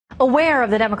Aware of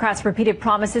the Democrats' repeated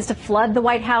promises to flood the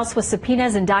White House with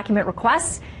subpoenas and document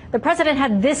requests, the president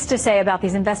had this to say about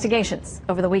these investigations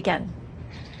over the weekend.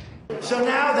 So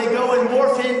now they go and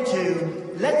morph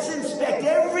into, let's inspect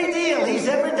every deal he's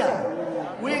ever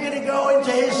done. We're going to go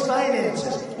into his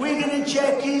finances. We're going to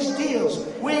check his deals.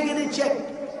 We're going to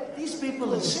check. These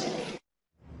people are sick.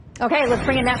 Okay, let's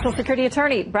bring in National Security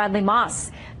Attorney Bradley Moss,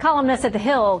 columnist at The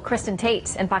Hill, Kristen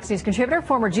Tate, and Fox News contributor,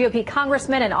 former GOP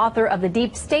congressman and author of The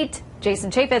Deep State, Jason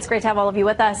Chaffetz. It's great to have all of you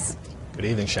with us. Good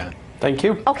evening, Shannon. Thank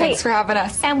you. Okay. Thanks for having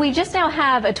us. And we just now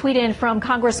have a tweet in from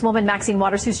Congresswoman Maxine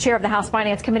Waters, who's chair of the House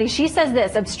Finance Committee. She says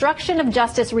this: obstruction of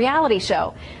justice reality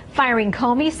show. Firing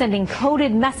Comey, sending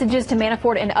coded messages to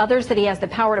Manafort and others that he has the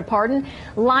power to pardon,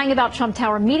 lying about Trump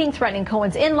Tower meeting, threatening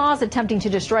Cohen's in-laws, attempting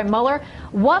to destroy Mueller.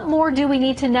 What more do we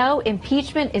need to know?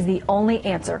 Impeachment is the only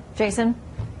answer. Jason?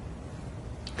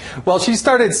 Well, she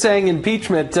started saying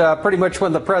impeachment pretty much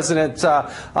when the president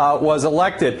was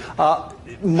elected.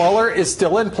 Mueller is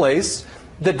still in place.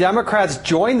 The Democrats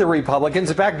joined the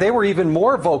Republicans. In fact, they were even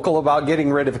more vocal about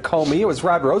getting rid of Comey. It was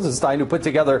Rod Rosenstein who put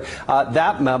together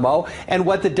that memo. And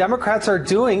what the Democrats are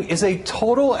doing is a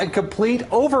total and complete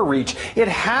overreach. It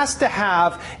has to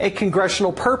have a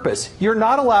congressional purpose. You're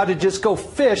not allowed to just go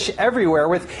fish everywhere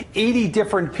with 80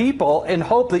 different people and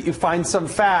hope that you find some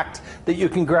fact that you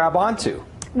can grab onto.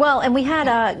 Well, and we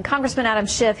had Congressman Adam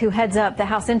Schiff, who heads up the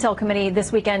House Intel Committee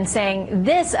this weekend, saying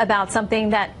this about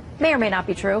something that may or may not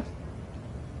be true.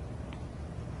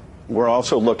 We're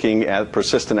also looking at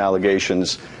persistent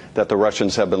allegations that the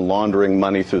Russians have been laundering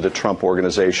money through the Trump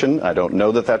organization. I don't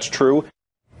know that that's true.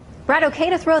 Brad, okay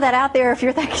to throw that out there if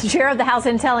you're the chair of the House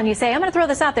Intel and you say, I'm going to throw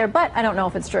this out there, but I don't know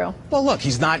if it's true. Well, look,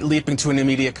 he's not leaping to an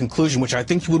immediate conclusion, which I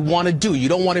think you would want to do. You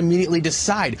don't want to immediately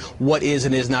decide what is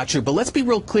and is not true. But let's be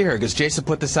real clear here, because Jason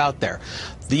put this out there.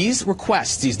 These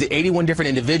requests, the 81 different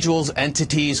individuals,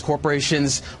 entities,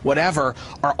 corporations, whatever,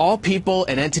 are all people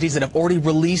and entities that have already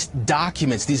released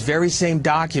documents, these very same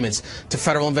documents, to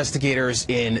federal investigators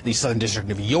in the Southern District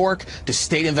of New York, to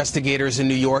state investigators in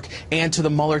New York, and to the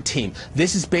Mueller team.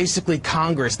 This is basically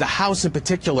Congress, the House in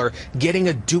particular, getting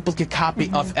a duplicate copy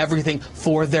of everything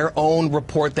for their own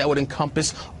report that would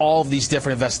encompass all of these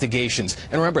different investigations.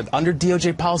 And remember, under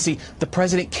DOJ policy, the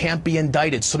president can't be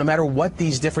indicted. So no matter what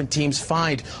these different teams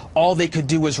find, all they could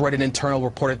do is write an internal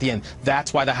report at the end.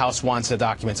 That's why the House wants the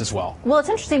documents as well. Well, it's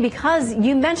interesting because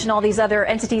you mentioned all these other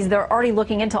entities that are already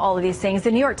looking into all of these things. The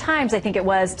New York Times, I think it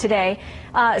was today,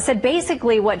 said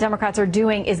basically what Democrats are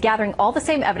doing is gathering all the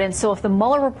same evidence. So if the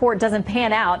Mueller report doesn't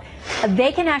pan out,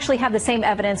 they can actually have the same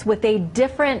evidence with a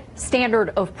different standard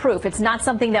of proof. It's not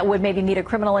something that would maybe meet a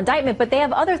criminal indictment, but they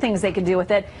have other things they could do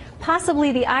with it,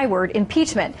 possibly the I word,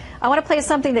 impeachment. I want to play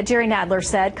something that Jerry Nadler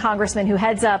said, congressman who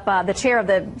heads up the chair of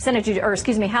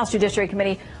the House Judiciary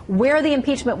Committee, where the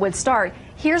impeachment would start.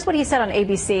 Here's what he said on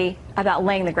ABC about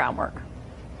laying the groundwork.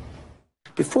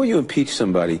 Before you impeach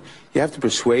somebody, you have to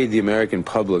persuade the American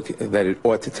public that it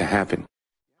ought to happen.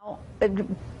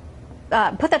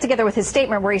 Put that together with his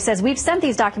statement where he says, we've sent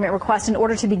these document requests in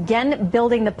order to begin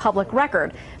building the public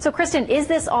record. So, Kristen, is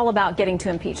this all about getting to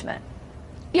impeachment?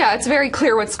 Yeah, it's very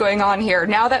clear what's going on here.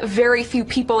 Now that very few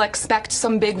people expect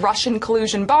some big Russian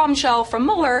collusion bombshell from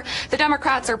Mueller, the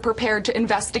Democrats are prepared to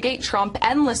investigate Trump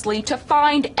endlessly to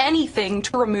find anything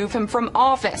to remove him from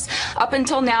office. Up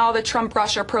until now, the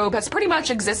Trump-Russia probe has pretty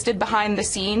much existed behind the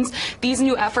scenes. These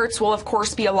new efforts will, of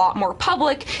course, be a lot more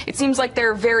public. It seems like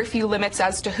there are very few limits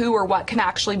as to who or what can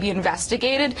actually be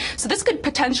investigated. So this could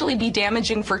potentially be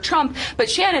damaging for Trump. But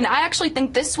Shannon, I actually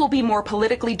think this will be more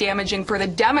politically damaging for the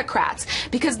Democrats,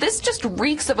 because this just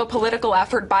reeks of a political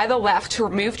effort by the left to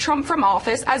remove Trump from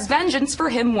office as vengeance for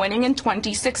him winning in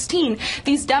 2016.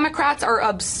 These Democrats are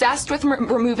obsessed with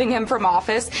removing him from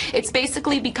office. It's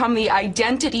basically become the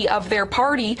identity of their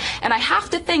party. And I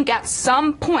have to think at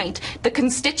some point the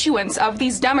constituents of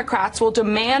these Democrats will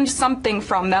demand something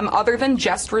from them other than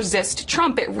just resist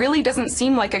Trump. It really doesn't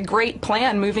seem like a great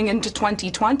plan moving into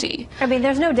 2020. I mean,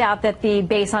 there's no doubt that the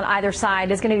base on either side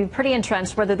is going to be pretty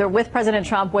entrenched, whether they're with President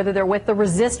Trump, whether they're with the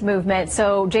resist movement.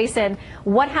 So, Jason,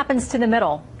 what happens to the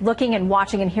middle, looking and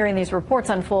watching and hearing these reports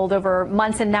unfold over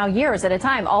months and now years at a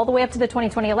time, all the way up to the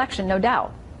 2020 election, no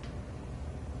doubt?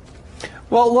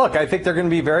 Well, look, I think they're going to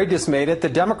be very dismayed at the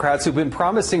Democrats who've been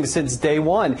promising since day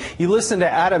one. You listen to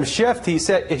Adam Schiff, he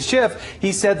said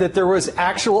that there was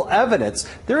actual evidence.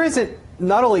 There isn't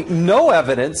not only no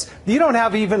evidence, you don't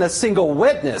have even a single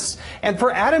witness. And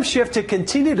for Adam Schiff to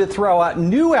continue to throw out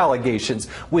new allegations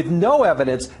with no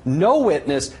evidence, no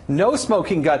witness, no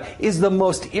smoking gun is the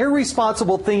most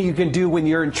irresponsible thing you can do when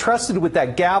you're entrusted with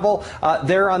that gavel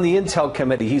there on the Intel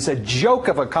Committee. He's a joke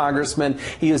of a congressman.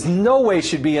 He is no way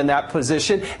should be in that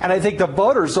position. And I think the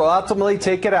voters will ultimately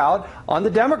take it out on the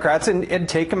Democrats and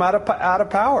take him out of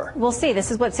power. We'll see.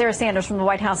 This is what Sarah Sanders from the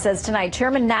White House says tonight.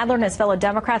 Chairman Nadler and his fellow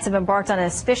Democrats have embarked on a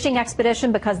fishing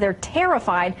expedition because they're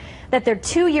terrified that their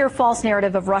 2-year false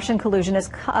narrative of Russian collusion is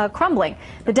crumbling.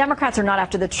 The Democrats are not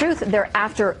after the truth. They're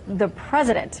after the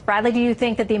president. Bradley, do you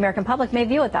think that the American public may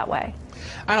view it that way?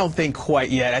 I don't think quite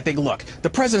yet. I think, look, the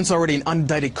president's already an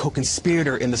indicted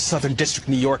co-conspirator in the Southern District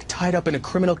of New York, tied up in a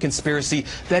criminal conspiracy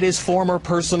that his former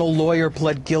personal lawyer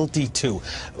pled guilty to.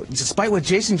 Despite what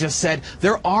Jason just said,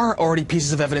 there are already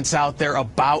pieces of evidence out there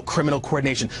about criminal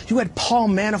coordination. You had Paul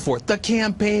Manafort, the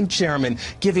campaign chairman,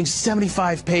 giving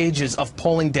 75 pages of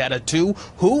polling data to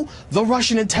who? The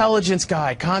Russian intelligence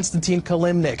guy, Konstantin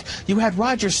Kilimnik. You had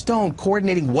Roger Stone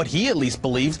coordinating what he at least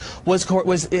believed was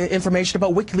information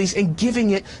about WikiLeaks and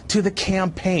giving it to the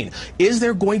campaign. Is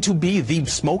there going to be the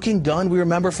smoking gun we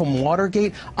remember from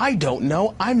Watergate? I don't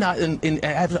know. I'm not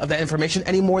have that information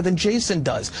any more than Jason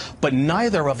does. But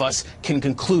neither of us can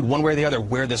conclude one way or the other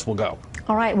where this will go.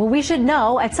 All right. Well, we should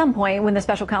know at some point when the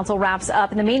special counsel wraps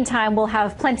up. In the meantime, we'll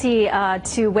have plenty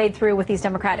to wade through with these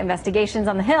Democrat investigations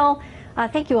on the Hill.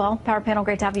 Thank you all. Power Panel,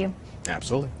 great to have you.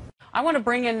 Absolutely. I want to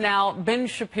bring in now Ben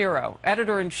Shapiro,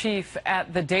 editor-in-chief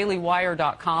at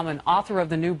thedailywire.com and author of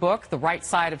the new book, The Right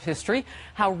Side of History,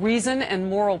 How Reason and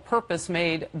Moral Purpose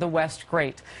Made the West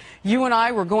Great. You and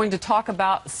I were going to talk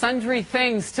about sundry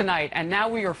things tonight, and now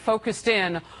we are focused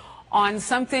in on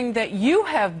something that you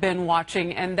have been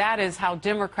watching, and that is how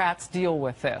Democrats deal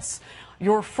with this.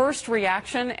 Your first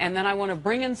reaction, and then I want to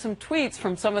bring in some tweets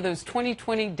from some of those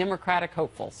 2020 Democratic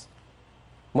hopefuls.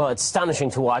 Well, it's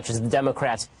astonishing to watch as the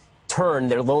Democrats turn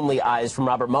their lonely eyes from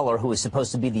Robert Mueller, who was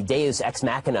supposed to be the deus ex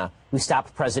machina who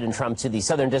stopped President Trump, to the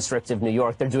Southern District of New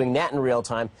York. They're doing that in real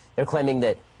time. They're claiming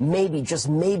that maybe, just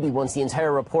maybe, once the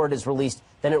entire report is released,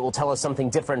 then it will tell us something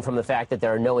different from the fact that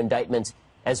there are no indictments,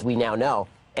 as we now know.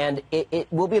 And it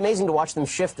will be amazing to watch them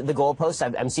shift the goalposts.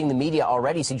 I'm seeing the media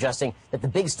already suggesting that the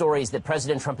big story is that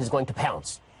President Trump is going to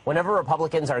pounce. Whenever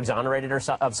Republicans are exonerated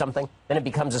of something, then it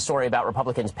becomes a story about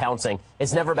Republicans pouncing.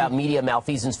 It's never about media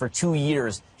malfeasance for 2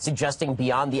 years, suggesting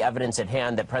beyond the evidence at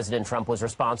hand that President Trump was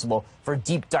responsible for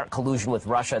deep, dark collusion with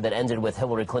Russia that ended with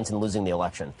Hillary Clinton losing the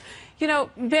election. You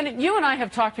know, Ben, you and I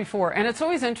have talked before, and it's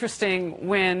always interesting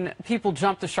when people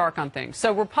jump the shark on things.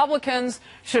 So Republicans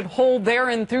should hold their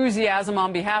enthusiasm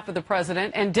on behalf of the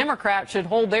president, and Democrats should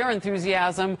hold their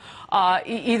enthusiasm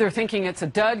either thinking it's a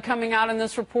dud coming out in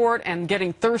this report and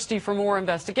getting thirsty for more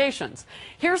investigations.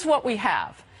 Here's what we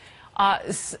have.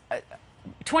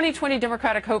 2020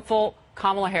 Democratic hopeful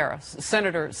Kamala Harris,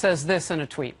 senator, says this in a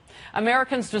tweet.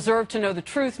 Americans deserve to know the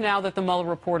truth now that the Mueller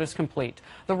report is complete.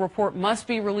 The report must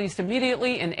be released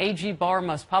immediately, and AG Barr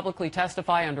must publicly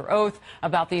testify under oath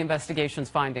about the investigation's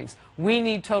findings. We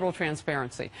need total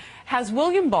transparency. Has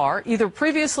William Barr, either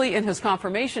previously in his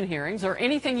confirmation hearings or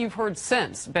anything you've heard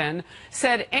since, Ben,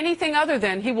 said anything other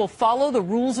than he will follow the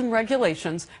rules and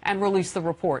regulations and release the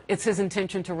report? It's his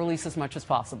intention to release as much as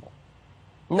possible.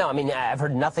 No, I mean, I've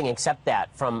heard nothing except that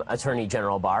from Attorney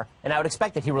General Barr, and I would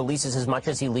expect that he releases as much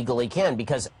as he legally can,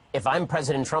 because if I'm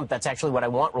President Trump, that's actually what I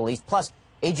want released. Plus,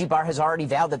 AG Barr has already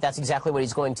vowed that that's exactly what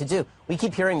he's going to do. We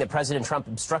keep hearing that President Trump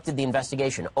obstructed the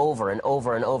investigation over and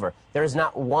over and over. There is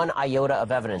not one iota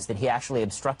of evidence that he actually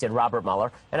obstructed Robert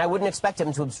Mueller, and I wouldn't expect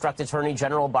him to obstruct Attorney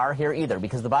General Barr here either,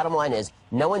 because the bottom line is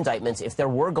no indictments. If there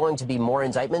were going to be more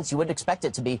indictments, you would expect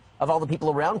it to be of all the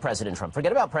people around President Trump.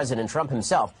 Forget about President Trump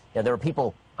himself. You know, there are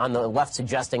people on the left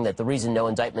suggesting that the reason no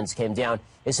indictments came down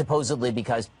is supposedly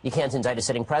because you can't indict a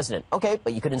sitting president. Okay,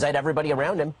 but you could indict everybody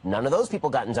around him. None of those people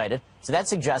got indicted. So that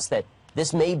suggests that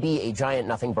this may be a giant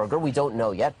nothing burger. We don't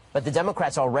know yet. But the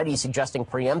Democrats already suggesting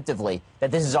preemptively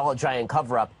that this is all a giant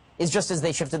cover-up is just as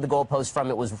they shifted the goalpost from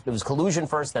it was collusion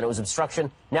first, then it was obstruction.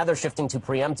 Now they're shifting to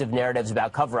preemptive narratives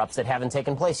about cover-ups that haven't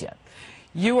taken place yet.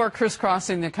 You are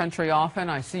crisscrossing the country often.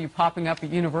 I see you popping up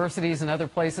at universities and other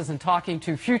places and talking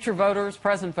to future voters,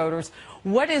 present voters.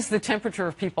 What is the temperature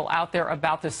of people out there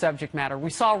about this subject matter? We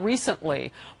saw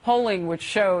recently polling which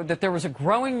showed that there was a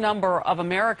growing number of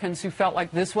Americans who felt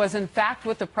like this was in fact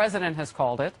what the president has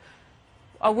called it,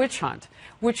 a witch hunt,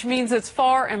 which means it's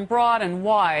far and broad and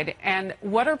wide. And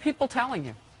what are people telling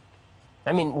you?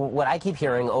 I mean, what I keep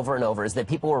hearing over and over is that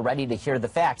people were ready to hear the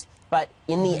facts, but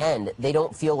in the end, they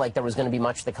don't feel like there was going to be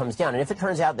much that comes down. And if it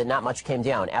turns out that not much came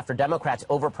down, after Democrats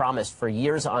overpromised for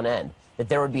years on end that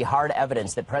there would be hard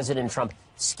evidence that President Trump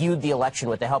skewed the election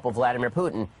with the help of Vladimir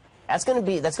Putin, that's going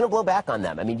to blow back on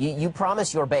them. I mean, you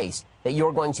promise your base that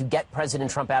you're going to get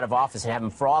President Trump out of office and have him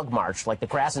frog march like the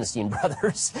Krasenstein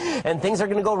brothers, and things are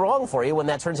going to go wrong for you when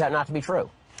that turns out not to be true.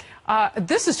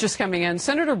 This is just coming in.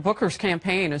 Senator Booker's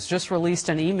campaign has just released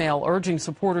an email urging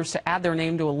supporters to add their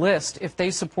name to a list if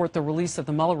they support the release of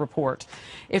the Mueller report.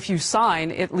 If you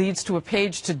sign, it leads to a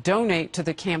page to donate to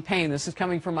the campaign. This is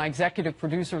coming from my executive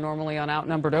producer, normally on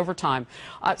Outnumbered Overtime.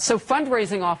 So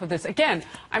fundraising off of this. Again,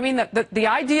 I mean, the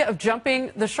idea of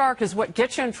jumping the shark is what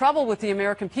gets you in trouble with the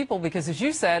American people because, as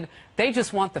you said, they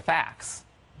just want the facts.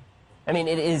 I mean,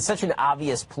 it is such an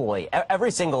obvious ploy.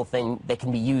 Every single thing that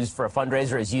can be used for a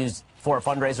fundraiser is used for a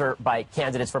fundraiser by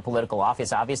candidates for political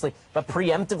office, obviously. But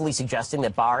preemptively suggesting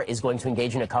that Barr is going to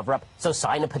engage in a cover-up, so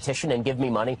sign a petition and give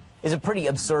me money, is a pretty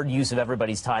absurd use of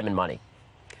everybody's time and money.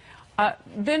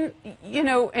 Then, you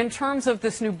know, in terms of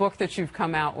this new book that you've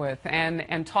come out with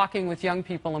and talking with young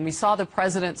people, and we saw the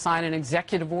president sign an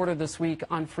executive order this week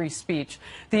on free speech,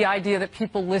 the idea that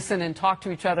people listen and talk to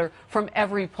each other from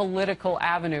every political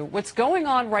avenue. What's going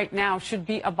on right now should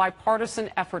be a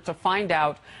bipartisan effort to find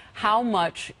out how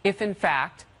much, if in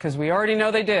fact, because we already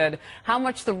know they did, how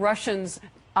much the Russians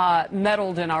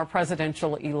meddled in our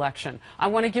presidential election. I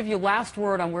want to give you last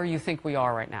word on where you think we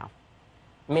are right now.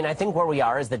 I mean, I think where we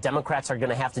are is that Democrats are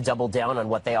going to have to double down on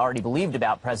what they already believed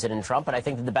about President Trump, and I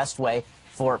think that the best way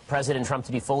for President Trump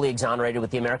to be fully exonerated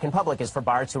with the American public is for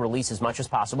Barr to release as much as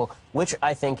possible, which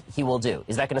I think he will do.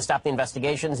 Is that going to stop the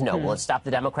investigations? No. Will it stop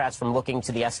the Democrats from looking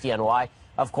to the SDNY?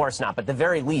 Of course not. But at the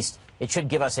very least, it should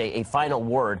give us a final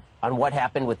word on what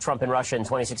happened with Trump and Russia in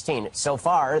 2016. So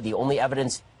far, the only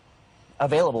evidence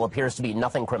available appears to be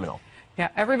nothing criminal. Yeah,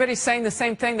 everybody's saying the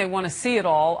same thing. They want to see it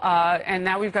all. And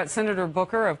now we've got Senator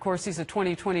Booker. Of course, he's a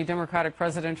 2020 Democratic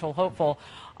presidential hopeful,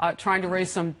 trying to raise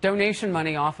some donation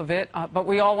money off of it. But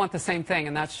we all want the same thing,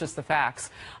 and that's just the facts.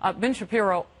 Ben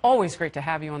Shapiro, always great to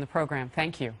have you on the program.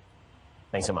 Thank you.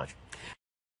 Thanks so much.